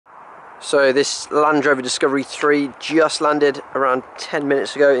So this Land Rover Discovery 3 just landed around 10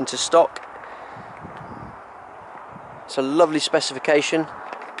 minutes ago into stock. It's a lovely specification.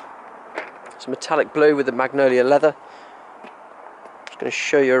 It's metallic blue with the magnolia leather. Just going to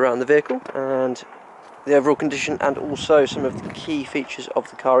show you around the vehicle and the overall condition, and also some of the key features of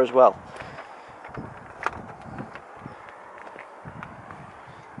the car as well.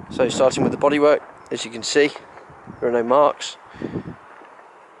 So starting with the bodywork, as you can see, there are no marks.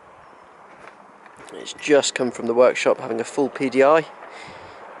 It's just come from the workshop having a full PDI,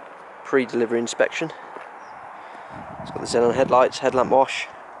 pre-delivery inspection. It's got the xenon headlights, headlamp wash,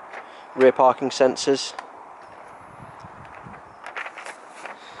 rear parking sensors.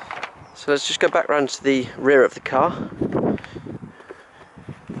 So let's just go back round to the rear of the car.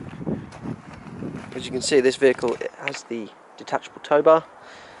 As you can see, this vehicle, it has the detachable tow bar,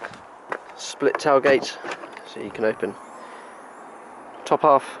 split tailgate, so you can open top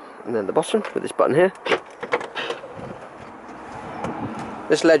half and then the bottom with this button here.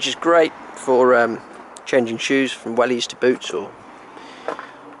 This ledge is great for changing shoes from wellies to boots or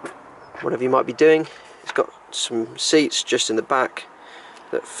whatever you might be doing. It's got some seats just in the back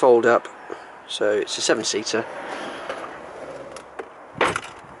that fold up, so it's a 7-seater.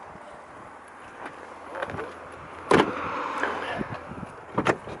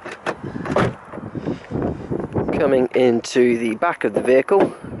 Coming into the back of the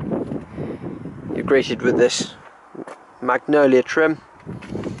vehicle, you're greeted with this magnolia trim.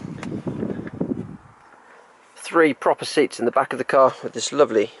 3 proper seats in the back of the car with this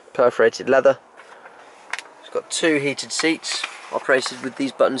lovely perforated leather. It's got 2 heated seats operated with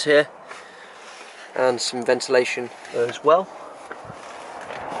these buttons here, and some ventilation as well.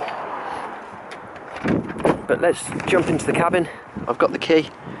 But let's jump into the cabin. I've got the key.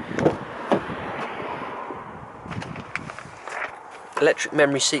 Electric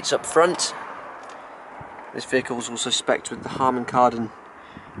memory seats up front. This vehicle was also specced with the Harman Kardon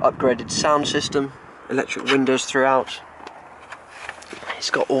upgraded sound system, electric windows throughout. It's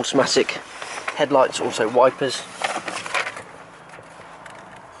got automatic headlights, auto wipers.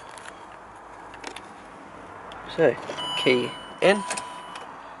 So, key in.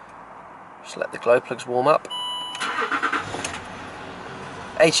 Just let the glow plugs warm up.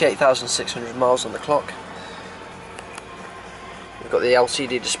 88,600 miles on the clock. We've got the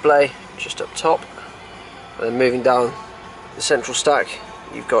LCD display just up top, and then moving down the central stack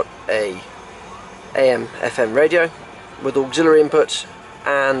you've got a AM FM radio with auxiliary inputs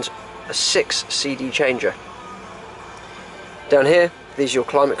and a 6 CD changer. Down here, these are your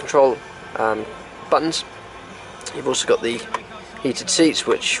climate control buttons. You've also got the heated seats,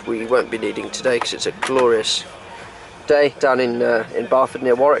 which we won't be needing today because it's a glorious day down in Barford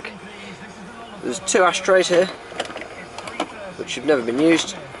near Warwick. There's 2 ashtrays here which have never been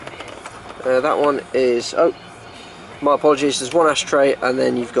used. That one is, oh, my apologies, there's 1 ashtray, and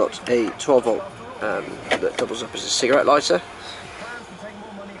then you've got a 12 volt that doubles up as a cigarette lighter.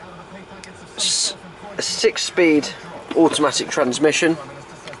 A 6-speed automatic transmission,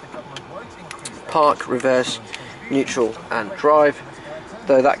 park, reverse, neutral and drive,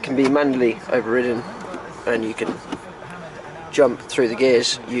 though that can be manually overridden, and you can jump through the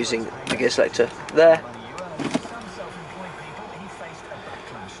gears using the gear selector there.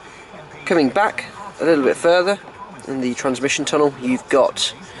 Coming back a little bit further in the transmission tunnel, you've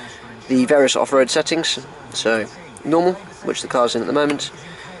got the various off-road settings. So normal, which the car's in at the moment,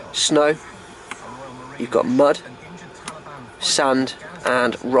 snow, you've got mud, sand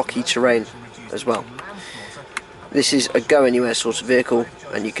and rocky terrain as well. This is a go anywhere sort of vehicle,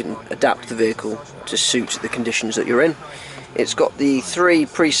 and you can adapt the vehicle to suit the conditions that you're in. It's got the 3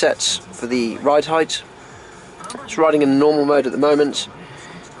 presets for the ride height. It's riding in normal mode at the moment,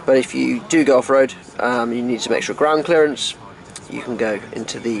 but if you do go off-road, you need some extra ground clearance, you can go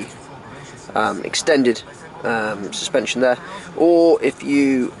into the extended suspension there, or if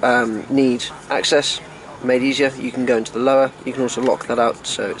you need access made easier, you can go into the lower. You can also lock that out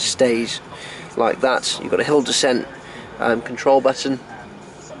so it stays like that. You've got a hill descent control button,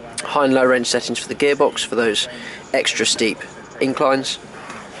 high and low range settings for the gearbox for those extra steep inclines.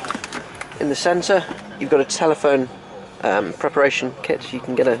 In the centre you've got a telephone preparation kit. You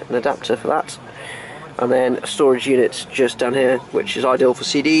can get an adapter for that, and then a storage unit just down here, which is ideal for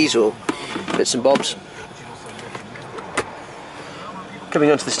CDs or bits and bobs.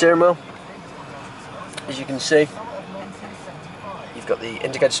 Coming onto the steering wheel, as you can see, you've got the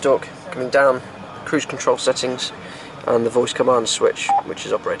indicator stalk coming down, cruise control settings, and the voice command switch, which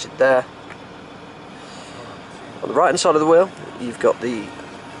is operated there. On the right hand side of the wheel, you've got the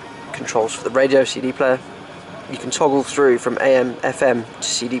controls for the radio, CD player. You can toggle through from AM, FM to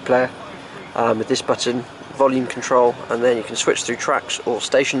CD player. with this button, volume control, and then you can switch through tracks or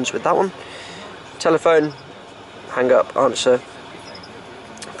stations with that one. Telephone, hang up, answer,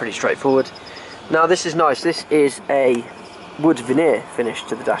 pretty straightforward. Now this is nice, this is a wood veneer finish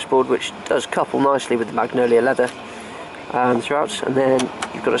to the dashboard, which does couple nicely with the magnolia leather throughout. And then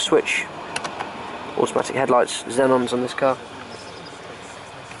you've got a switch, automatic headlights, xenons on this car.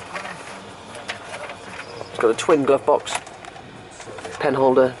 It's got a twin glove box, pen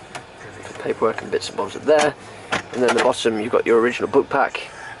holder, paperwork and bits and bobs up there, and then at the bottom you've got your original book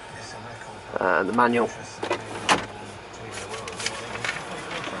pack and the manual.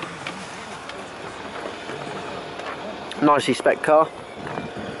 Nicely spec car,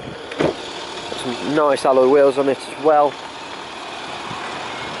 got some nice alloy wheels on it as well.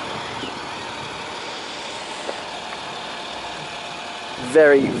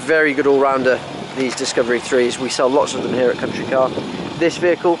 Very good all-rounder, these Discovery 3s. We sell lots of them here at Country Car. This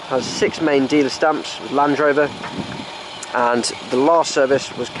vehicle has 6 main dealer stamps with Land Rover, and the last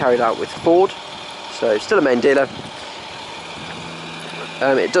service was carried out with Ford, so still a main dealer.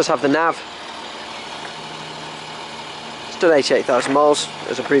 It does have the nav. It's done 88,000 miles,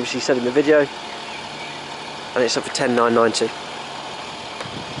 as I previously said in the video, and it's up for 10,990.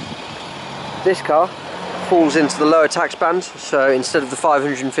 This car falls into the lower tax band, so instead of the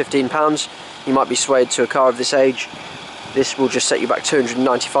 £515 you might be swayed to a car of this age, this will just set you back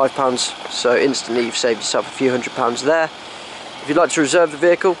 £295, so instantly you've saved yourself a few £100 there. If you'd like to reserve the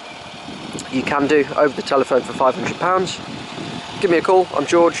vehicle, you can do over the telephone for £500. Give me a call, I'm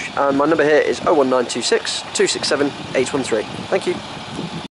George, and my number here is 01926 267 813. Thank you.